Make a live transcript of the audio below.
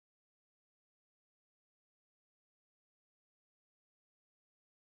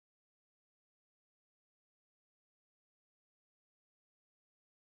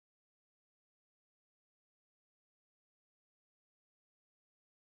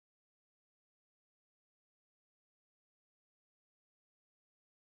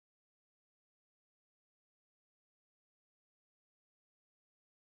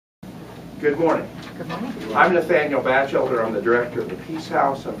Good morning. Good morning. I'm Nathaniel Batchelder. I'm the director of the Peace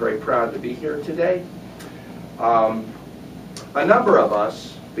House. I'm very proud to be here today. A number of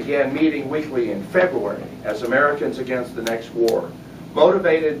us began meeting weekly in February as Americans Against the Next War,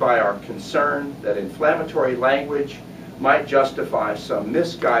 motivated by our concern that inflammatory language might justify some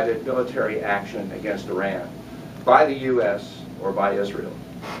misguided military action against Iran by the U.S. or by Israel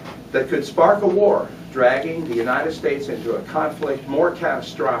that could spark a war, dragging the United States into a conflict more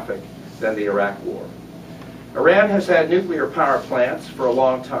catastrophic than the Iraq War. Iran has had nuclear power plants for a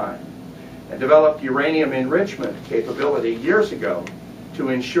long time and developed uranium enrichment capability years ago to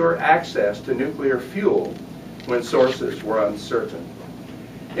ensure access to nuclear fuel when sources were uncertain.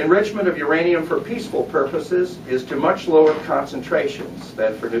 Enrichment of uranium for peaceful purposes is to much lower concentrations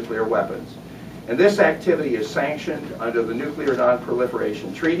than for nuclear weapons, and this activity is sanctioned under the Nuclear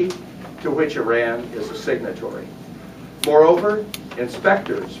Non-Proliferation Treaty, to which Iran is a signatory. Moreover,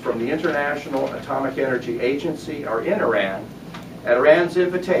 inspectors from the International Atomic Energy Agency are in Iran at Iran's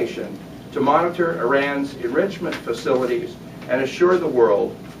invitation to monitor Iran's enrichment facilities and assure the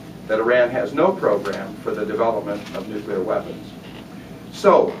world that Iran has no program for the development of nuclear weapons.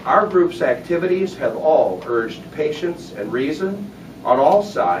 So, our group's activities have all urged patience and reason on all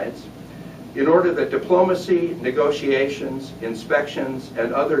sides in order that diplomacy, negotiations, inspections,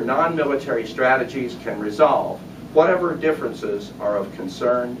 and other non-military strategies can resolve whatever differences are of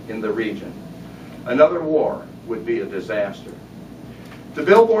concern in the region. Another war would be a disaster. The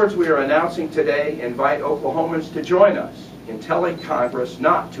billboards we are announcing today invite Oklahomans to join us in telling Congress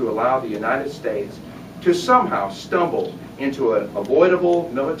not to allow the United States to somehow stumble into an avoidable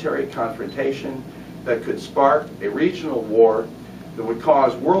military confrontation that could spark a regional war that would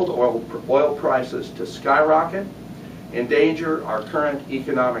cause world oil prices to skyrocket, endanger our current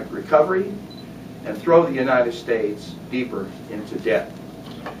economic recovery, and throw the United States deeper into debt.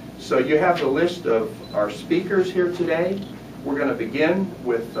 So you have the list of our speakers here today. We're going to begin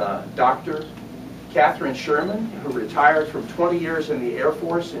with Dr. Catherine Sherman, who retired from 20 years in the Air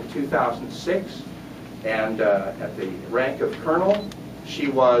Force in 2006, and at the rank of colonel.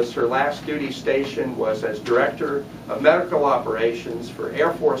 Her last duty station was as Director of Medical Operations for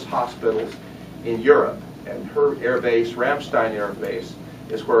Air Force hospitals in Europe, and her air base, Ramstein Air Base,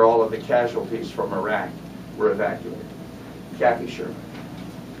 is where all of the casualties from Iraq were evacuated. Kathy Sherman.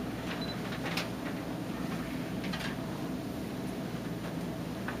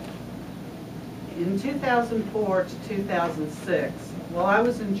 In 2004 to 2006, while I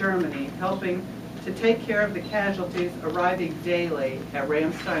was in Germany helping to take care of the casualties arriving daily at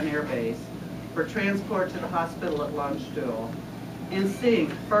Ramstein Air Base for transport to the hospital at Landstuhl, and seeing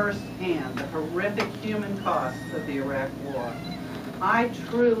firsthand the horrific human costs of the Iraq War, I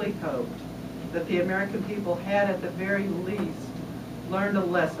truly hoped that the American people had at the very least learned a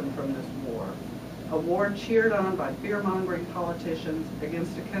lesson from this war. A war cheered on by fear-mongering politicians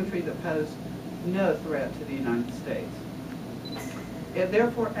against a country that posed no threat to the United States. It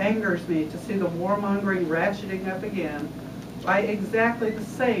therefore angers me to see the warmongering ratcheting up again by exactly the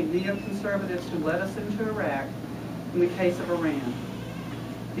same neoconservatives who led us into Iraq in the case of Iran.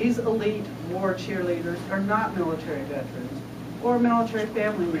 These elite war cheerleaders are not military veterans or military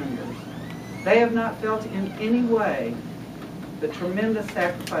family members. They have not felt in any way the tremendous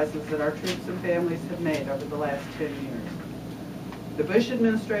sacrifices that our troops and families have made over the last 10 years. The Bush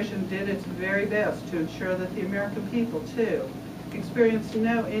administration did its very best to ensure that the American people, too, experienced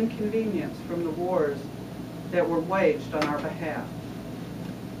no inconvenience from the wars that were waged on our behalf.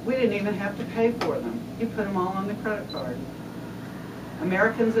 We didn't even have to pay for them. You put them all on the credit card.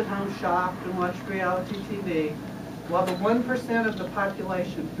 Americans at home shopped and watched reality TV, while the 1% of the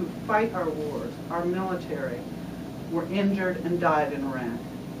population who fight our wars, our military, were injured and died in Iraq.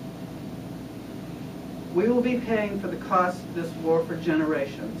 We will be paying for the cost of this war for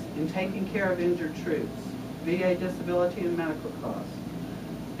generations in taking care of injured troops, VA disability and medical costs,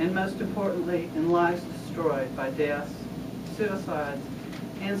 and most importantly, in lives destroyed by deaths, suicides,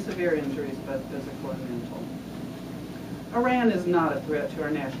 and severe injuries, both physical and mental. Iran is not a threat to our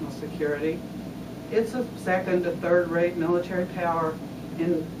national security. It's a second to third-rate military power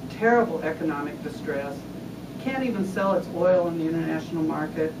in terrible economic distress, can't even sell its oil in the international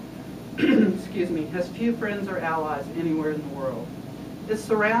market, excuse me, has few friends or allies anywhere in the world. It's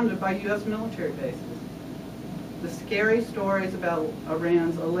surrounded by U.S. military bases. The scary stories about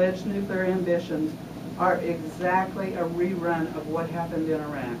Iran's alleged nuclear ambitions are exactly a rerun of what happened in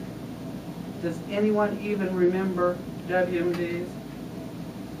Iraq. Does anyone even remember WMDs?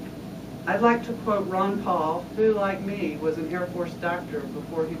 I'd like to quote Ron Paul, who, like me, was an Air Force doctor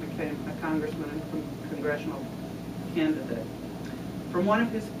before he became a congressman and congressional candidate. From one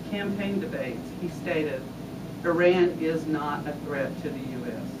of his campaign debates, he stated, "Iran is not a threat to the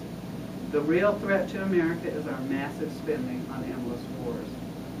U.S. The real threat to America is our massive spending on endless wars."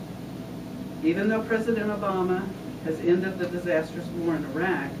 Even though President Obama has ended the disastrous war in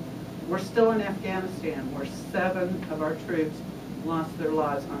Iraq, we're still in Afghanistan, where 7 of our troops lost their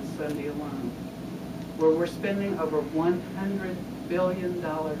lives on Sunday alone, where we're spending over $100 billion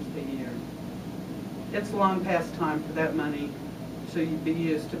a year. It's long past time for that money to be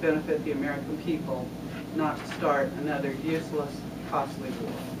used to benefit the American people, not to start another useless, costly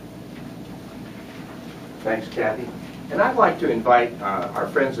war. Thanks, Kathy. And I'd like to invite our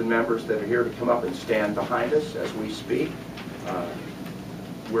friends and members that are here to come up and stand behind us as we speak.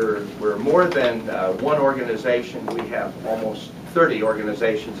 We're more than one organization. We have almost 30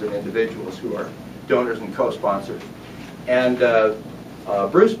 organizations and individuals who are donors and co-sponsors. And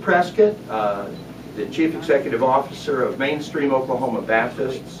Bruce Prescott, the Chief Executive Officer of Mainstream Oklahoma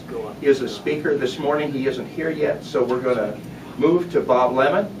Baptists, is a speaker this morning. He isn't here yet, so we're going to move to Bob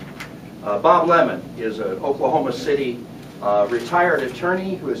Lemon. Bob Lemon is an Oklahoma City retired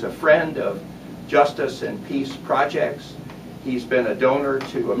attorney who is a friend of Justice and Peace projects. He's been a donor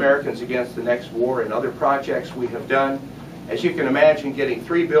to Americans Against the Next War and other projects we have done. As you can imagine, getting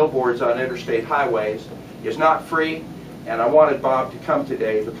 3 billboards on interstate highways is not free, and I wanted Bob to come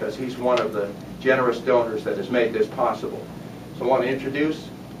today because he's one of the generous donors that has made this possible. So I want to introduce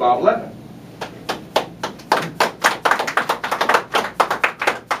Bob Lemon.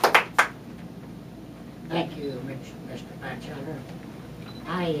 Thank you, Mr. Batchelder.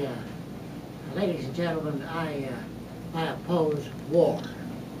 Ladies and gentlemen, I oppose war.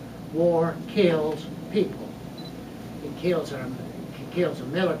 War kills people. It kills the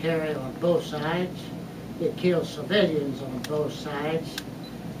military on both sides. It kills civilians on both sides.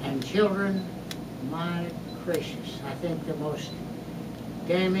 And children, my gracious, I think the most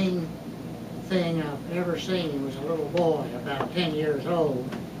damning thing I've ever seen was a little boy about 10 years old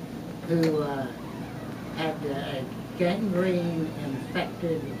who had a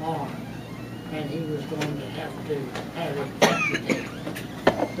gangrene-infected arm, and he was going to have it amputated.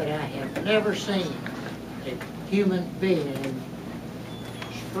 But I have never seen a human being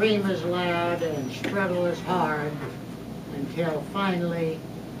scream as loud and struggle as hard until finally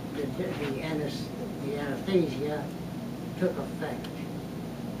the anesthesia took effect.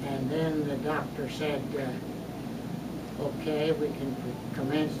 And then the doctor said, okay, we can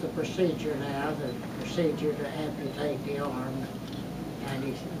commence the procedure now, the procedure to amputate the arm.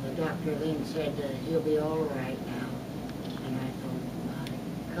 And the doctor then said he'll be all right now. And I thought, my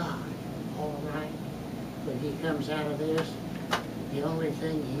God, all right? When he comes out of this, the only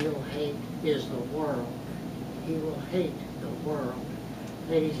thing he'll hate is the world. He will hate the world.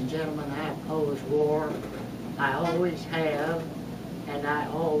 Ladies and gentlemen, I oppose war. I always have, and I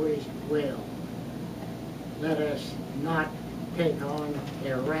always will. Let us not take on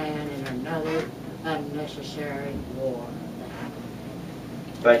Iran in another unnecessary war.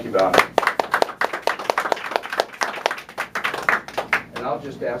 Thank you, Bob. And I'll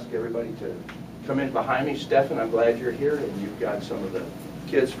just ask everybody to come in behind me. Stephen, I'm glad you're here, and you've got some of the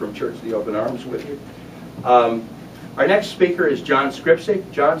kids from Church of the Open Arms with you. Our next speaker is John Skripczyk.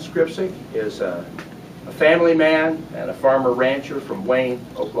 John Skripczyk is a family man and a farmer rancher from Wayne,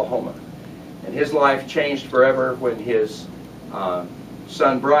 Oklahoma. And his life changed forever when his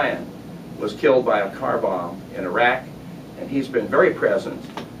son Brian was killed by a car bomb in Iraq. And he's been very present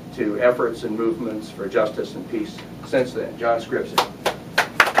to efforts and movements for justice and peace since then. John Skripczyk.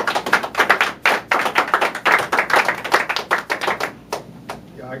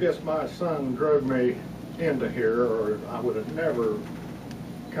 Yeah, I guess my son drug me into here, or I would have never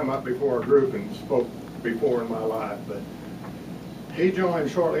come up before a group and spoke before in my life. But he joined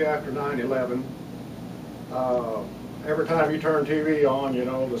shortly after 9/11. Every time you turn TV on, you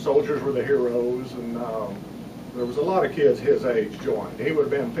know, the soldiers were the heroes, and there was a lot of kids his age joined. He would have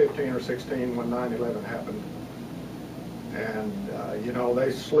been 15 or 16 when 9/11 happened. And, you know,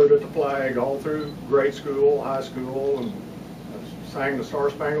 they saluted the flag all through grade school, high school, and sang the Star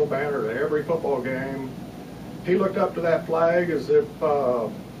Spangled Banner at every football game. He looked up to that flag as if,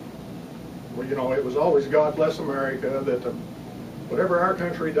 well, you know, it was always God bless America, that whatever our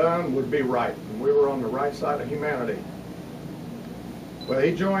country done would be right, and we were on the right side of humanity. Well,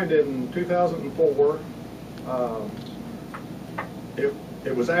 he joined in 2004.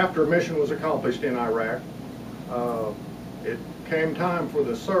 It was after a mission was accomplished in Iraq. It came time for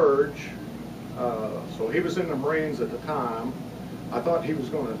the surge, so he was in the Marines at the time. I thought he was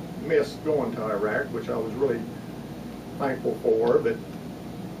going to miss going to Iraq, which I was really thankful for, but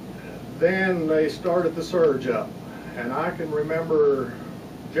then they started the surge up, And I can remember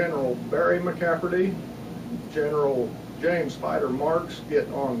General Barry McCafferty, General James Spider Marks get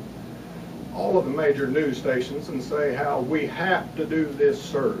on all of the major news stations and say how we have to do this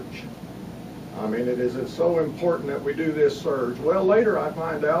surge. I mean, it's so important that we do this surge. Well, later I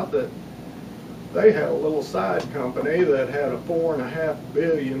find out that they had a little side company that had a $4.5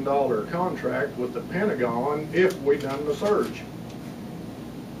 billion contract with the Pentagon if we done the surge.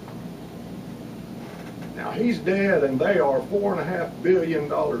 Now he's dead and they are $4.5 billion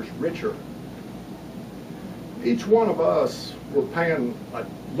richer. Each one of us were paying a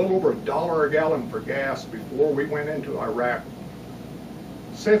little over $1 a gallon for gas before we went into Iraq.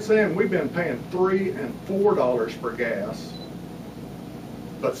 Since then, we've been paying $3 and $4 for gas,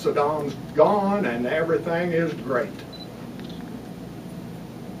 but Saddam's gone and everything is great.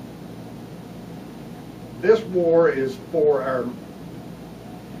 This war is for our,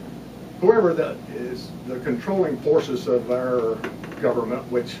 whoever that is, the controlling forces of our government,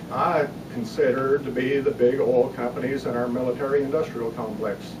 which I consider to be the big oil companies and our military-industrial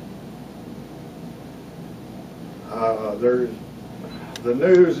complex. The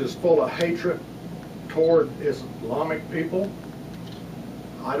news is full of hatred toward Islamic people.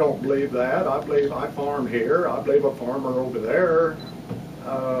 I don't believe that. I believe I farm here. I believe a farmer over there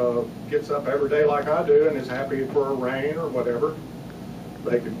gets up every day like I do and is happy for a rain or whatever.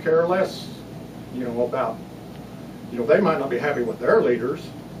 They could care less, about, they might not be happy with their leaders.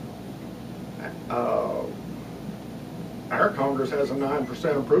 Our Congress has a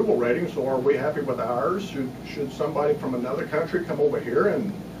 9% approval rating, so are we happy with ours? Should somebody from another country come over here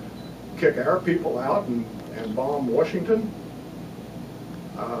and kick our people out and bomb Washington?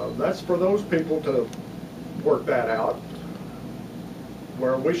 That's for those people to work that out,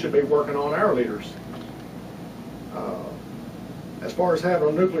 where we should be working on our leaders. As far as having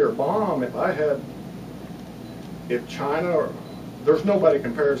a nuclear bomb, if China, there's nobody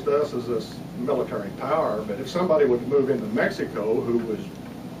compares to us as this military power, but if somebody would move into Mexico who was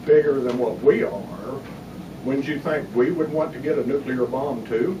bigger than what we are, wouldn't you think we would want to get a nuclear bomb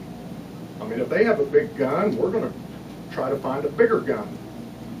too? I mean, if they have a big gun, we're going to try to find a bigger gun.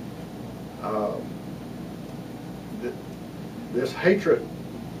 This hatred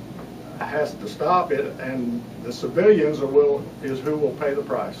has to stop it, and the civilians is who will pay the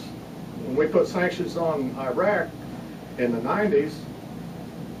price. When we put sanctions on Iraq in the 90s,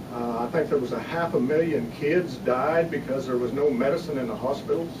 I think there was 500,000 kids died because there was no medicine in the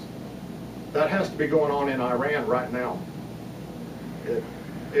hospitals. That has to be going on in Iran right now.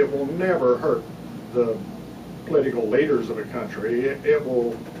 It will never hurt the political leaders of a country. It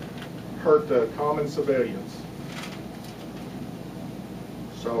will hurt the common civilians.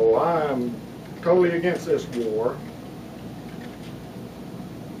 So I'm totally against this war.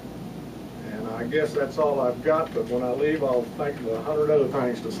 And I guess that's all I've got, but when I leave, I'll think of 100 other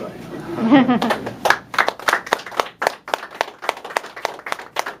things to say.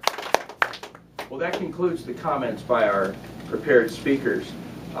 Well, that concludes the comments by our prepared speakers.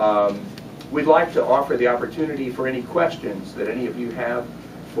 We'd like to offer the opportunity for any questions that any of you have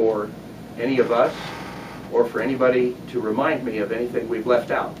for any of us, or for anybody to remind me of anything we've left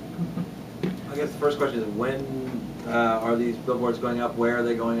out. I guess the first question is, when are these billboards going up? Where are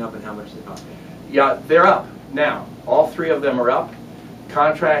they going up, and how much do they cost? Yeah, they're up now. All 3 of them are up.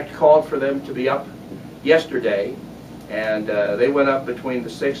 Contract called for them to be up yesterday, and they went up between the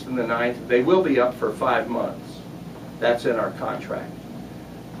 6th and the 9th. They will be up for 5 months. That's in our contract.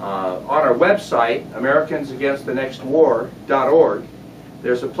 On our website, AmericansAgainstTheNextWar.org,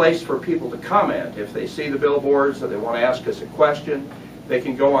 there's a place for people to comment. If they see the billboards or they want to ask us a question, they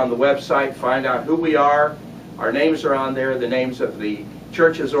can go on the website, find out who we are. Our names are on there, the names of the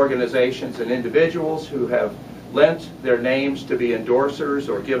churches, organizations, and individuals who have lent their names to be endorsers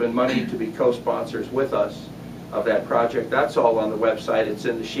or given money to be co-sponsors with us of that project. That's all on the website. It's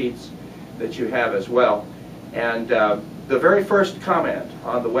in the sheets that you have as well. And the very first comment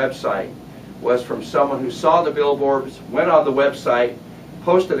on the website was from someone who saw the billboards, went on the website,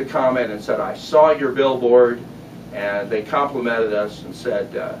 posted a comment and said, "I saw your billboard," and they complimented us and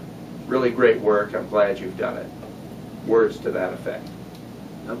said, "Really great work, I'm glad you've done it." Words to that effect.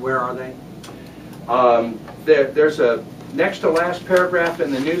 And where are they? There's a next to last paragraph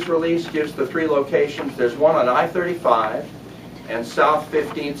in the news release gives the 3 locations. There's one on I-35 and South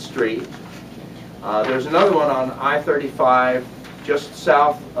 15th Street. There's another one on I-35 just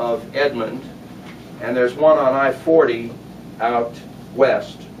south of Edmond, and there's one on I-40 out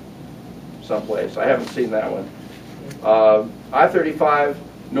west someplace. I haven't seen that one. I-35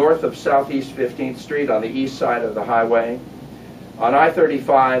 north of Southeast 15th Street on the east side of the highway. On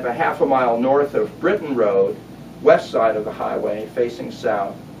I-35, a half a mile north of Britton Road west side of the highway facing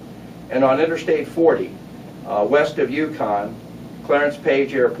south, and on Interstate 40, west of Yukon, Clarence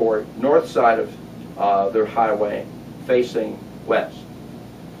Page Airport, north side of their highway facing west.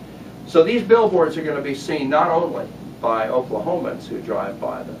 So these billboards are going to be seen not only by Oklahomans who drive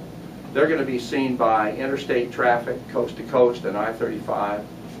by them, they're going to be seen by interstate traffic, coast to coast and I-35,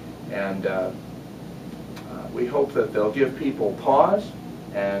 and we hope that they'll give people pause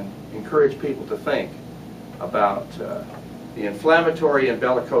and encourage people to think about the inflammatory and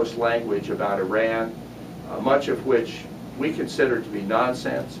bellicose language about Iran, much of which we consider to be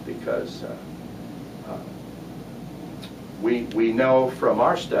nonsense because we know from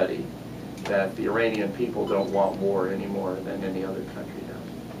our study that the Iranian people don't want war any more than any other country does.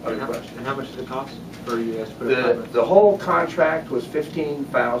 Other questions? And how much did it cost for you guys to put it? The whole contract was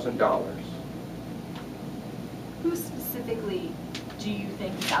 $15,000. Who specifically do you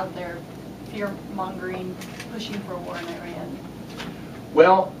think is out there fear-mongering, pushing for war in Iran?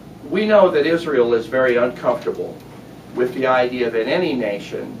 Well, we know that Israel is very uncomfortable with the idea that any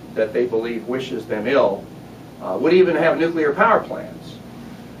nation that they believe wishes them ill would even have nuclear power plants.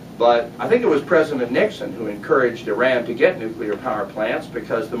 But I think it was President Nixon who encouraged Iran to get nuclear power plants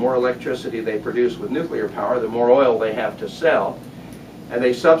because the more electricity they produce with nuclear power, the more oil they have to sell. And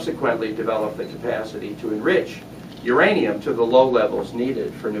they subsequently developed the capacity to enrich uranium to the low levels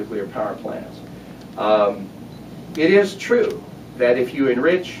needed for nuclear power plants. It is true that if you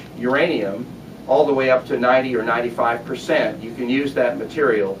enrich uranium all the way up to 90 or 95%, you can use that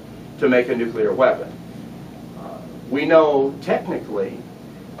material to make a nuclear weapon. We know technically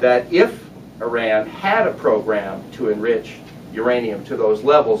that if Iran had a program to enrich uranium to those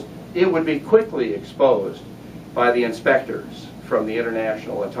levels, it would be quickly exposed by the inspectors from the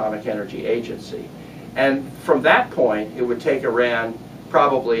International Atomic Energy Agency. And from that point, it would take Iran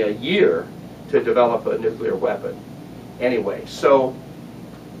probably a year to develop a nuclear weapon anyway. So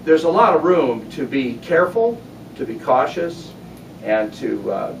there's a lot of room to be careful, to be cautious, and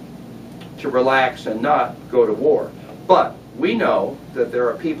to relax and not go to war. But we know that there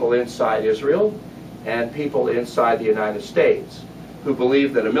are people inside Israel and people inside the United States who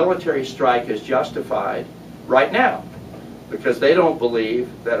believe that a military strike is justified right now because they don't believe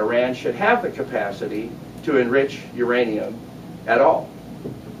that Iran should have the capacity to enrich uranium at all.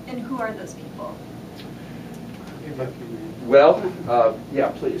 And who are those people? Well, yeah,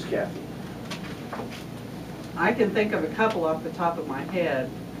 please, Kathy. I can think of a couple off the top of my head.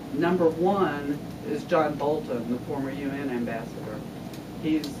 Number one is John Bolton, the former UN ambassador.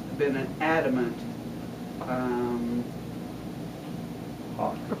 He's been an adamant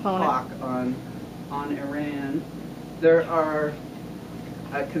hawk on Iran. There are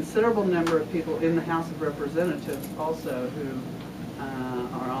a considerable number of people in the House of Representatives also who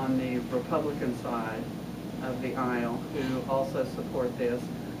are on the Republican side of the aisle who also support this.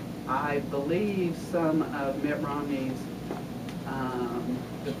 I believe some of Mitt Romney's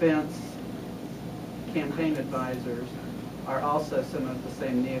defense campaign advisors are also some of the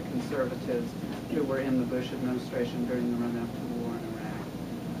same neoconservatives who were in the Bush administration during the run-up to the war in Iraq.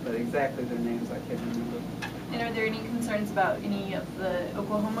 But exactly their names I can't remember. And are there any concerns about any of the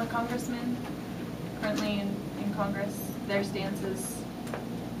Oklahoma congressmen currently in Congress, their stances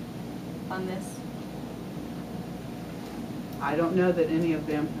on this? I don't know that any of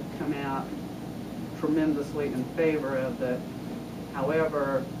them have come out tremendously in favor of it.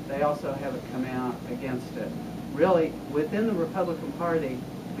 However, they also haven't come out against it. Really, within the Republican Party,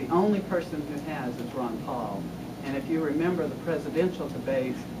 the only person who has is Ron Paul. And if you remember the presidential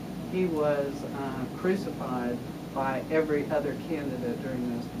debates, he was crucified by every other candidate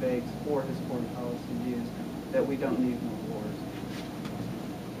during those debates for his foreign policy views, that we don't need more wars.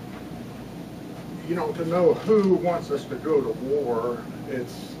 You know, to know who wants us to go to war,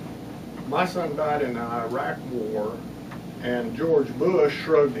 it's, my son died in the Iraq War, and George Bush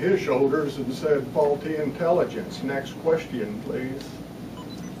shrugged his shoulders and said, faulty intelligence. Next question, please.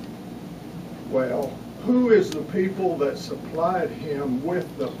 Well, who is the people that supplied him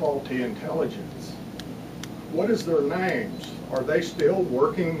with the faulty intelligence? What is their names? Are they still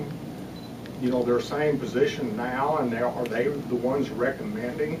working, you know, their same position now, and are they the ones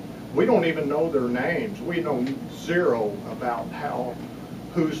recommending? We don't even know their names. We know zero about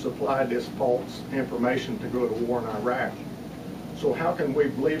who supplied this false information to go to war in Iraq. So how can we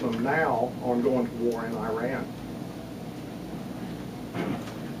believe them now on going to war in Iran?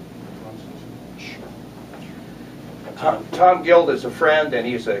 Tom Guild is a friend, and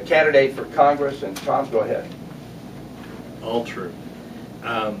he's a candidate for Congress. And Tom, go ahead. All true.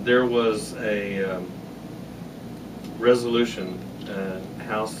 There was a resolution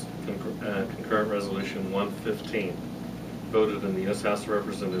House Concurrent Resolution 115, voted in the U.S. House of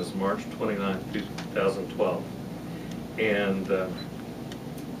Representatives March 29, 2012. And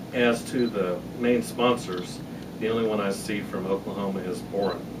as to the main sponsors, the only one I see from Oklahoma is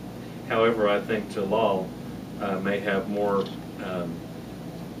Boren. However, I think Jalal may have more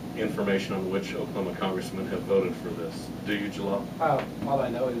information on which Oklahoma congressmen have voted for this. Do you, Jalal? All I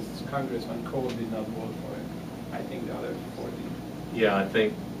know is Congressman Cole did not vote for it. I think the others voted. Yeah, I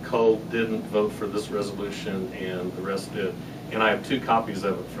think Cole didn't vote for this resolution and the rest did. And I have 2 copies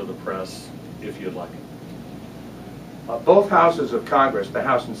of it for the press, if you'd like it. Both houses of Congress, the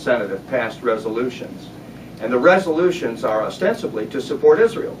House and Senate, have passed resolutions. And the resolutions are ostensibly to support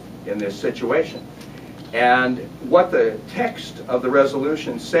Israel in this situation. And what the text of the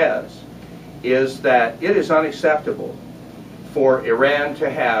resolution says is that it is unacceptable for Iran to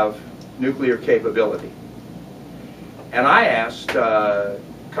have nuclear capability. And I asked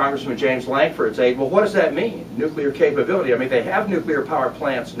Congressman James Lankford's aide, well, what does that mean, nuclear capability? I mean, they have nuclear power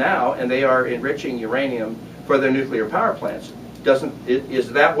plants now, and they are enriching uranium for their nuclear power plants.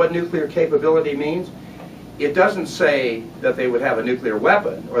 Is that what nuclear capability means? It doesn't say that they would have a nuclear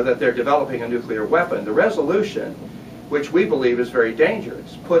weapon or that they're developing a nuclear weapon. The resolution, which we believe is very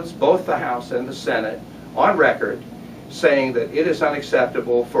dangerous, puts both the House and the Senate on record saying that it is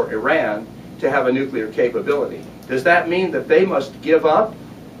unacceptable for Iran to have a nuclear capability. Does that mean that they must give up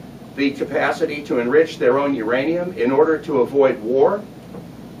the capacity to enrich their own uranium in order to avoid war?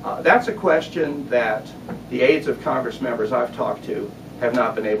 That's a question that the aides of Congress members I've talked to have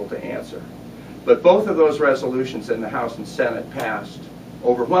not been able to answer. But both of those resolutions in the House and Senate passed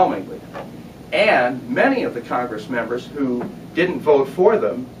overwhelmingly. And many of the Congress members who didn't vote for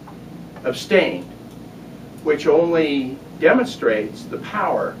them abstained, which only demonstrates the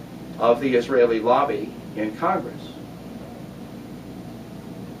power of the Israeli lobby in Congress.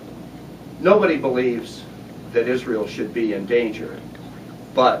 Nobody believes that Israel should be in danger,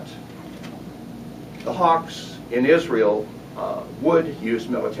 but the hawks in Israel would use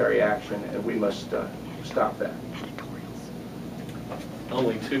military action, and we must stop that.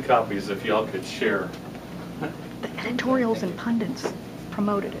 Only 2 copies if y'all could share. The editorials and pundits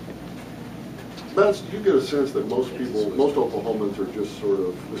promoted it. Vance, do you get a sense that most people, most Oklahomans are just sort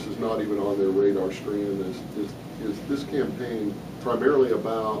of, this is not even on their radar screen? Is this campaign primarily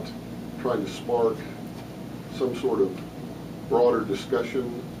about trying to spark some sort of broader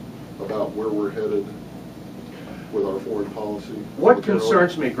discussion about where we're headed with our foreign policy? What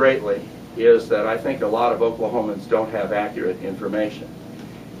concerns me greatly is that I think a lot of Oklahomans don't have accurate information.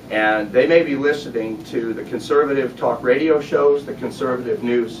 And they may be listening to the conservative talk radio shows, the conservative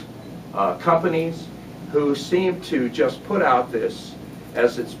news companies, who seem to just put out this,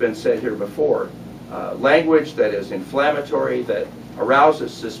 as it's been said here before, language that is inflammatory, that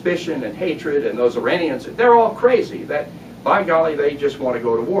arouses suspicion and hatred, and those Iranians, they're all crazy. That, by golly, they just want to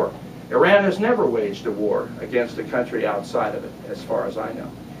go to war. Iran has never waged a war against a country outside of it, as far as I know.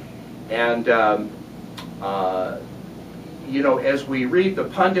 And, you know, as we read the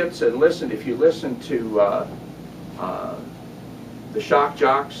pundits and listen, if you listen to the shock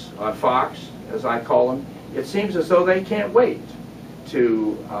jocks on Fox, as I call them, it seems as though they can't wait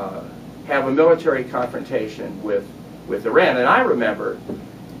to have a military confrontation with Iran. And I remember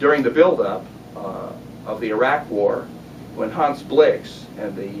during the buildup of the Iraq War, when Hans Blix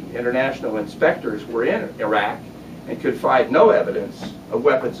and the international inspectors were in Iraq and could find no evidence of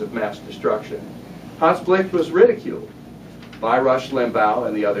weapons of mass destruction, Hans Blix was ridiculed by Rush Limbaugh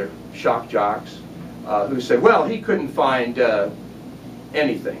and the other shock jocks who said, well, he couldn't find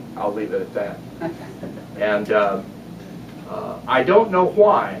anything. I'll leave it at that. And I don't know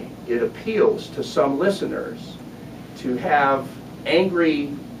why it appeals to some listeners to have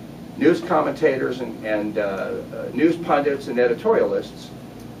angry news commentators and news pundits and editorialists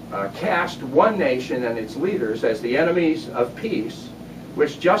cast one nation and its leaders as the enemies of peace,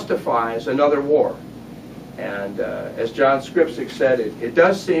 which justifies another war. And as John Skripsik said, it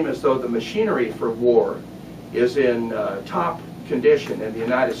does seem as though the machinery for war is in top condition in the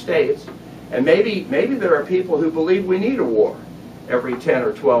United States, and maybe there are people who believe we need a war every 10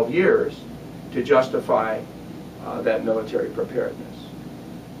 or 12 years to justify that military preparedness.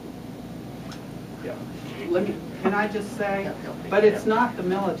 Yeah. Can I just say, but it's not the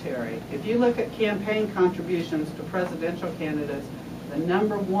military. If you look at campaign contributions to presidential candidates, the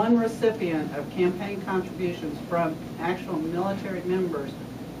 #1 recipient of campaign contributions from actual military members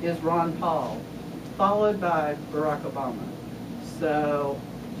is Ron Paul, followed by Barack Obama. So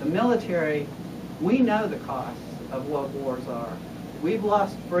the military, we know the costs of what wars are. We've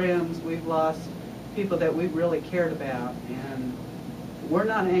lost friends, we've lost people that we really cared about, and we're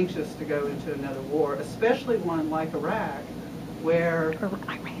not anxious to go into another war, especially one like Iraq, where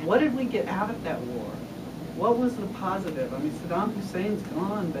what did we get out of that war? What was the positive? I mean, Saddam Hussein's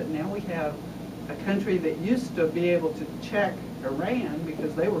gone, but now we have a country that used to be able to check Iran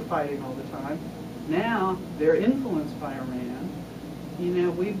because they were fighting all the time. Now they're influenced by Iran. You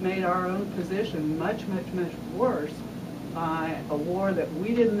know, we've made our own position much, much, much worse by a war that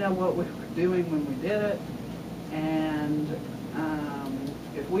we didn't know what we were doing when we did it. And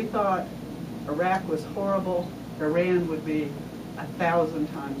if we thought Iraq was horrible, Iran would be 1,000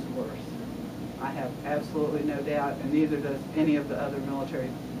 times worse. I have absolutely no doubt, and neither does any of the other military,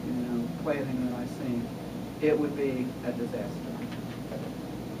 planning that I've seen. It would be a disaster.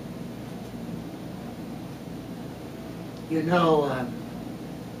 You know,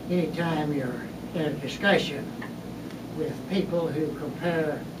 anytime you're in a discussion with people who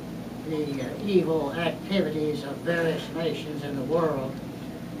compare the evil activities of various nations in the world,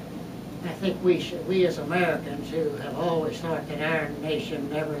 I think we as Americans who have always thought that our nation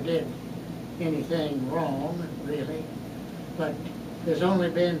never did anything wrong, really, but there's only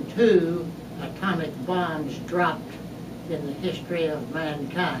been 2 atomic bombs dropped in the history of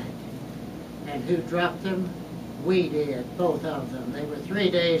mankind. And who dropped them? We did, both of them. They were 3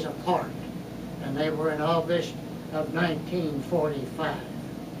 days apart, and they were in August of 1945.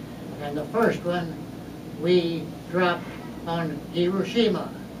 And the first one we dropped on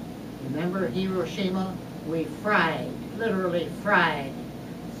Hiroshima. Remember Hiroshima? We fried, literally fried,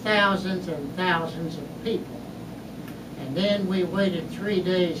 thousands and thousands of people. And then we waited 3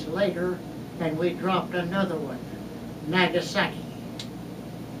 days later and we dropped another one, Nagasaki.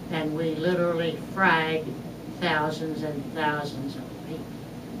 And we literally fried thousands and thousands of people.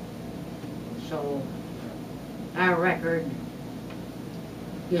 So our record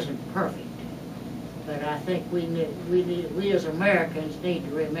isn't perfect. But I think we as Americans need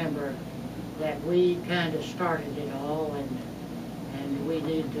to remember that we kind of started it all, and we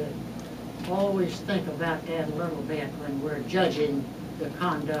need to always think about that a little bit when we're judging the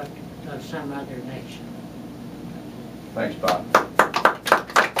conduct of some other nation. Thanks, Bob.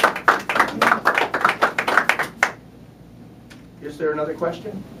 Is there another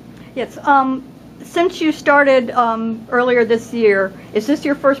question? Yes. Since you started earlier this year, is this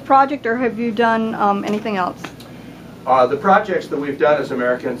your first project, or have you done anything else? The projects that we've done as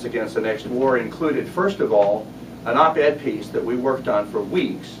Americans Against the Next War included, first of all, an op-ed piece that we worked on for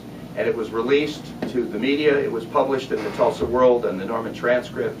weeks, and it was released to the media. It was published in the Tulsa World and the Norman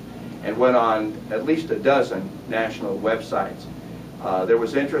Transcript, and went on at least a dozen national websites. There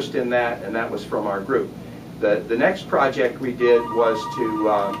was interest in that, and that was from our group. The next project we did was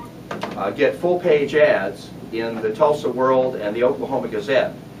to get full-page ads in the Tulsa World and the Oklahoma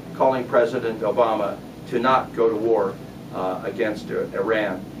Gazette calling President Obama to not go to war against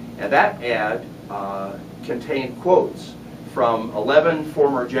Iran. And that ad contained quotes from 11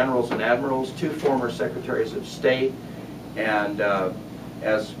 former generals and admirals, 2 former secretaries of state, and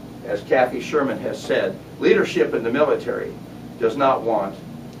as Kathy Sherman has said, leadership in the military does not want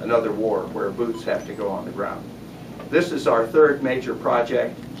another war where boots have to go on the ground. This is our 3rd major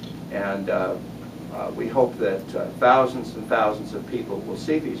project, and we hope that thousands and thousands of people will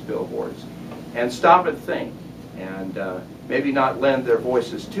see these billboards and stop and think, and maybe not lend their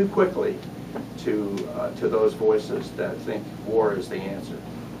voices too quickly to those voices that think war is the answer.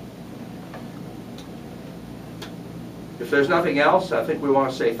 If there's nothing else, I think we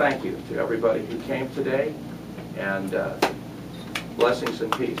want to say thank you to everybody who came today, and blessings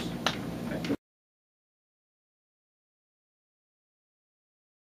and peace.